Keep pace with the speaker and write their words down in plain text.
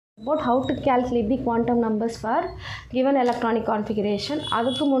about how to calculate the quantum numbers for given electronic configuration.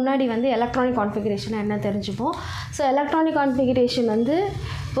 அதுக்கு முன்னாடி வந்து electronic configuration என்ன தெரிஞ்சுப்போம். ஸோ electronic configuration வந்து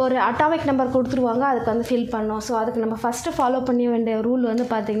இப்போ ஒரு அட்டாமிக் நம்பர் கொடுத்துருவாங்க, அதுக்கு வந்து ஃபில் பண்ணோம். ஸோ அதுக்கு நம்ம ஃபஸ்ட்டு ஃபாலோ பண்ண வேண்டிய ரூல் வந்து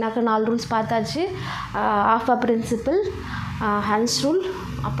பார்த்திங்கனாக்கா 4 ரூல்ஸ் பார்த்தாச்சு. ஆஃபா பிரின்சிபிள், ஹன்ஸ் ரூல்,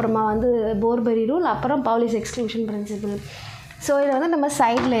 அப்புறமா வந்து போர்பெரி ரூல், அப்புறம் பவுலிஸ் எக்ஸ்க்ளூஷன் பிரின்சிபிள். ஸோ இதை வந்து நம்ம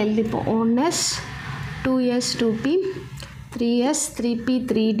சைடில் எழுதிப்போம். 1s 2s 2p 3s 3p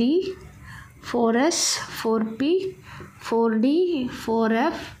 3d 4s 4p 4d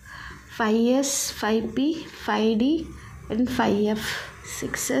 4f 5s 5p 5d and 5f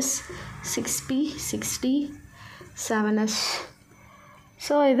 6s 6p 6d 7s.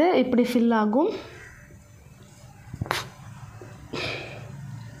 So இது இப்படி ஃபில் ஆகும்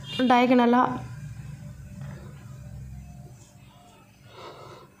டயகனலாக.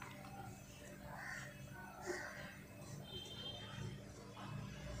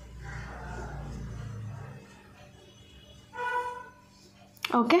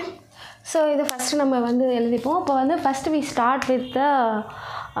 ஓகே, ஸோ இது ஃபஸ்ட்டு நம்ம வந்து எழுதிப்போம். இப்போ வந்து first we start with the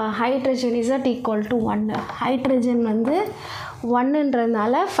hydrogen is equal to 1. Hydrogen வந்து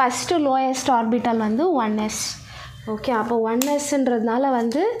 1ன்றதுனால first lowest orbital வந்து 1s. ஓகே, அப்போ 1sன்றதுனால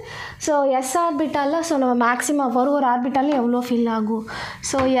வந்து ஸோ எஸ் ஆர்பிட்டாலில் ஸோ நம்ம மேக்ஸிமம் ஒரு ஆர்பிட்டாலும் எவ்வளோ ஃபில் ஆகும்.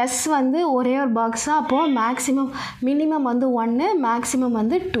 ஸோ எஸ் வந்து ஒரே ஒரு பாக்ஸாக, அப்போது மேக்ஸிமம் மினிமம் வந்து 1, மேக்ஸிமம்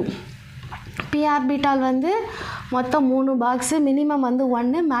வந்து 2. பி ஆர்பிட்டால் வந்து மொத்தம் 3 பாக்ஸு, மினிமம் வந்து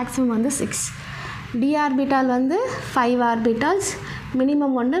 1, மேக்ஸிமம் வந்து 6. டி ஆர்பிட்டால் வந்து 5 orbitals,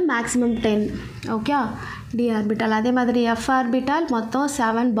 minimum 1, maximum 10. Okay, D orbital. அதே மாதிரி எஃப் ஆர்பிட்டால் மொத்தம்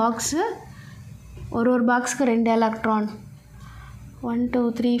 7 பாக்ஸு, ஒரு பாக்ஸுக்கு 2 எலக்ட்ரான். 1 2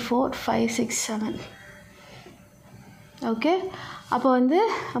 3 4 5 6 7. ஓகே, அப்போ வந்து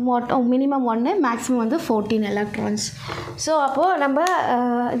மொத்தம் மினிமம் 1, மேக்ஸிமம் வந்து 14 எலக்ட்ரான்ஸ். ஸோ அப்போது நம்ம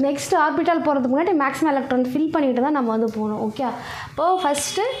நெக்ஸ்ட் ஆர்பிட்டால் போகிறதுக்கு முன்னாடி மேக்ஸிமம் எலக்ட்ரான் ஃபில் பண்ணிவிட்டு தான் நம்ம வந்து போகணும். ஓகே, அப்போது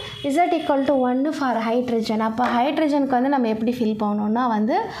first Z equal to 1 for hydrogen. அப்போ ஹைட்ரஜனுக்கு வந்து நம்ம எப்படி ஃபில் பண்ணணும்னா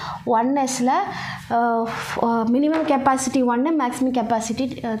வந்து 1sல மினிமம் கெப்பாசிட்டி 1, மேக்ஸிமம் கெப்பாசிட்டி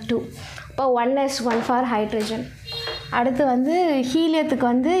 2. இப்போ 1s 1 ஃபார் ஹைட்ரஜன். அடுத்து வந்து ஹீலியத்துக்கு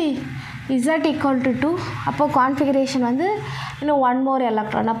வந்து இசட் ஈக்குவல் டு 2. அப்போது கான்ஃபிகரேஷன் வந்து இன்னும் 1 மோர்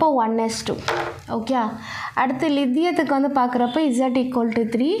எலக்ட்ரான், அப்போ 1s2. ஓகே, அடுத்து லித்தியத்துக்கு வந்து பார்க்குறப்ப இசட் ஈக்குவல் டு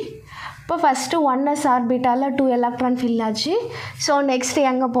 3. இப்போ ஃபஸ்ட்டு 1s ஆர்பிட்டாலில் 2 எலக்ட்ரான் ஃபில் ஆச்சு. ஸோ நெக்ஸ்ட்டு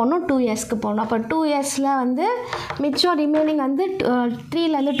எங்கே போகணும், 2sக்கு போகணும். அப்போ 2sல வந்து மிச்சம் ரிமைனிங் வந்து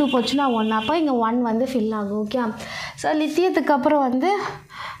 3லேருந்து 2 போச்சுன்னா 1, அப்போ இங்கே 1 வந்து ஃபில் ஆகும். ஓகே, ஸோ லித்தியத்துக்கு அப்புறம் வந்து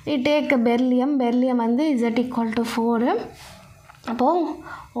டேக் பெர்லியம். பெர்லியம் வந்து இசட் ஈக்குவல் டு 4. அப்போது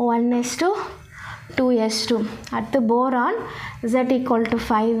 1s2 2s2. அடுத்து boron z equal to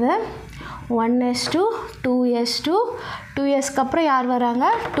 5. 1s2 2s2 2sக்கு அப்புறம் யார் வராங்க,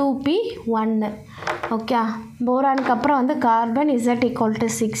 2p 1. ஓகே, போரானுக்கு அப்புறம் வந்து carbon z equal to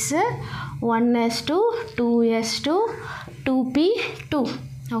 6. 1s2 2s2 2p 2.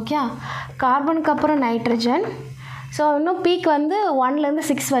 Okay, கார்பனுக்கு அப்புறம் நைட்ரஜன். ஸோ இன்னும் பீக் வந்து 1லேருந்து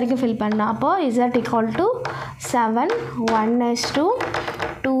 6 வரைக்கும் ஃபில் பண்ணலாம். அப்போது Z equal to 7. 1s2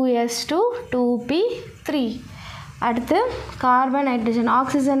 2s2 2p 3. அடுத்து carbon nitrogen.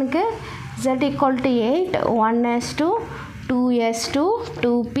 ஆக்சிஜனுக்கு z equal to 8. 1s2 2s2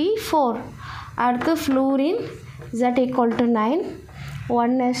 2p 4. அடுத்து fluorine z equal to 9.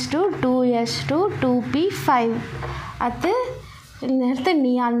 1s2 2s2 2p 5. அடுத்து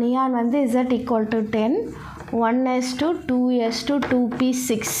neon வந்து z equal to 10. 1s2 2s2 2p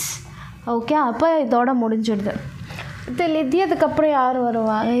 6. Okay, அப்போ இதோட முடிஞ்சிடுது. இது லித்தியத்துக்கப்புறம் யார்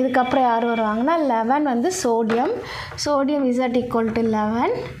வருவாங்க, இதுக்கப்புறம் யார் வருவாங்கன்னா 11 வந்து sodium. Sodium Z equal to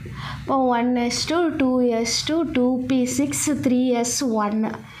 11. இப்போ 1s2 2s2 2p 6 3s 1.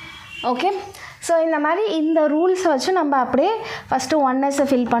 Okay, so இந்த மாதிரி இந்த ரூல்ஸை வச்சு நம்ம அப்படியே ஃபஸ்ட்டு 1sஐ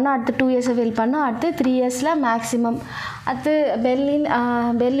ஃபில் பண்ணோம், அடுத்து 2sஐ ஃபில் பண்ணோம், அடுத்து 3sல மேக்ஸிமம், அடுத்து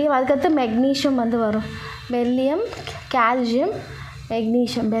பெர்லியம், அதுக்கடுத்து மெக்னீஷியம் வந்து வரும். Beryllium calcium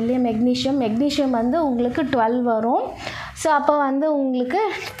magnesium, beryllium magnesium வந்து உங்களுக்கு 12 வரும். ஸோ அப்போ வந்து உங்களுக்கு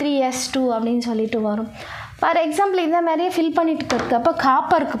 3s2 அப்படின்னு சொல்லிட்டு வரும். ஃபார் எக்ஸாம்பிள் இந்த மாதிரியே ஃபில் பண்ணிட்டு இருக்கு. அப்போ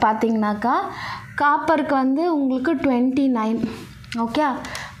காப்பருக்கு பார்த்தீங்கன்னாக்கா காப்பருக்கு வந்து உங்களுக்கு 29. ஓகே,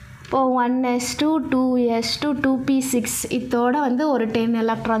 இப்போது 1s2 2s2 2p 6 இதோட வந்து ஒரு 10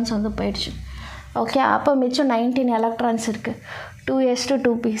 எலக்ட்ரான்ஸ் வந்து போயிடுச்சு. ஓகே, அப்போ மிச்சம் 19 எலக்ட்ரான்ஸ் இருக்குது. 2s2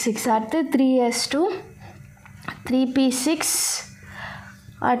 2p 6. அடுத்து 3s2 3p 6.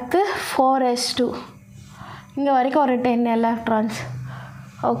 அடுத்து 4s2. இங்கே வரைக்கும் ஒரு 10 எலக்ட்ரான்ஸ்.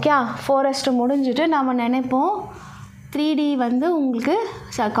 ஓகே, 4s2 முடிஞ்சுட்டு நம்ம நினைப்போம் 3d வந்து உங்களுக்கு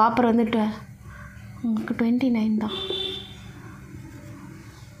காப்பர் வந்துட்டு உங்களுக்கு 29 தான்.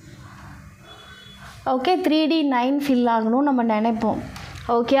 ஓகே 3D9 ஃபில் ஆகணும்னு நம்ம நினைப்போம்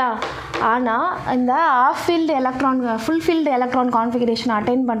ஓகே. ஆனால் இந்த of field electron full field electron configuration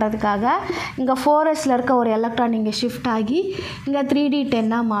attain பண்ணுறதுக்காக இங்கே 4sல இருக்க ஒரு எலக்ட்ரான் இங்கே ஷிஃப்ட் ஆகி இங்கே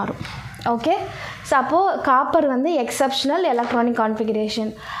 3D10 மாறும் ஓகே. ஸோ அப்போது காப்பர் வந்து exceptional electronic configuration,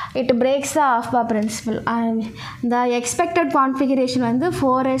 it breaks the of bar principal. இந்த எக்ஸ்பெக்டட் கான்ஃபிகரேஷன் வந்து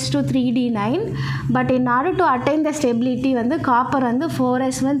 4s to3d9, but in order to attain the stability வந்து காப்பர் வந்து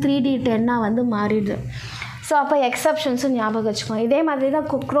 4s3d10 வந்து மாறிடுது. ஸோ அப்போ எக்ஸப்ஷன்ஸும் ஞாபகம் வச்சுக்கோங்க. இதே மாதிரி தான்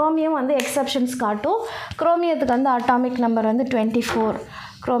குரோமியம் வந்து எக்ஸப்ஷன்ஸ் காட்டும். குரோமியத்துக்கு வந்து அட்டாமிக் நம்பர் வந்து 24,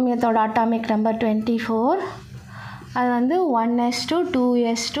 குரோமியத்தோட அட்டாமிக் நம்பர் 24. அது வந்து 1s2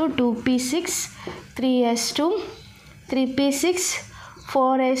 2s2 2p6 3s2 3p6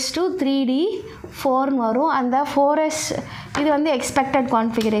 4s2 3d4 வரும். அந்த 4s இது வந்து எக்ஸ்பெக்டட்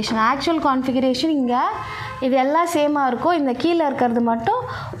கான்ஃபிகரேஷன். ஆக்சுவல் கான்ஃபிகரேஷன் இங்கே இது எல்லாம் சேமாக இருக்கும். இந்த கீழே இருக்கிறது மட்டும்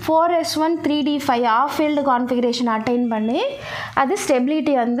 4s1 3d5 of field configuration attain பண்ணி அது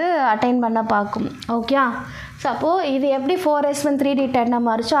ஸ்டெபிலிட்டி வந்து அட்டைன் பண்ண பார்க்கும் ஓகே. ஸோ அப்போது இது எப்படி 4s1 3d10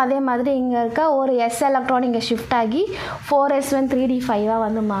 மாறிச்சோ அதே மாதிரி இங்கே இருக்க ஒரு s எலக்ட்ரான் இங்கே ஷிஃப்ட் ஆகி 4s1 3d5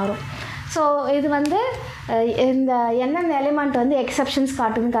 வந்து மாறும். ஸோ இது வந்து இந்த என்னென்ன எலிமெண்ட் வந்து எக்ஸப்ஷன்ஸ்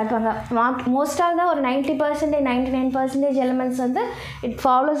காட்டுவாங்க. மோஸ்ட்டாக தான் ஒரு 90% 99% எலிமெண்ட்ஸ் வந்து it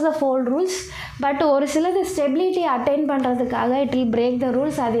follows the 4 rules. But ஒரு சிலது ஸ்டெபிலிட்டி அட்டைன் பண்ணுறதுக்காக it will break the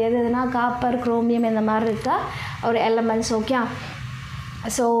rules. அது எதுனா காப்பர் குரோமியம் இந்த மாதிரி இருக்கா ஒரு எலிமெண்ட்ஸ் ஓகே.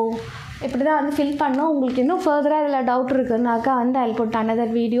 ஸோ இப்படி தான் வந்து ஃபில் பண்ணோம். உங்களுக்கு இன்னும் ஃபர்தராக இதில் டவுட் இருக்குன்னாக்கா வந்து I put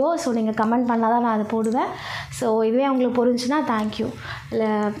another video. So நீங்கள் கமெண்ட் பண்ணால் தான் நான் அதை போடுவேன். ஸோ இதுவே உங்களுக்கு புரிஞ்சுன்னா தேங்க்யூ.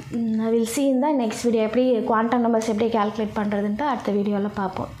 இல்லை will see in the next video எப்படி குவாண்டம் நம்பர்ஸ் எப்படி கால்குலேட் பண்ணுறதுன்ட்டு அடுத்த வீடியோவில்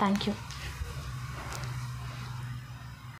பார்ப்போம். தேங்க்யூ.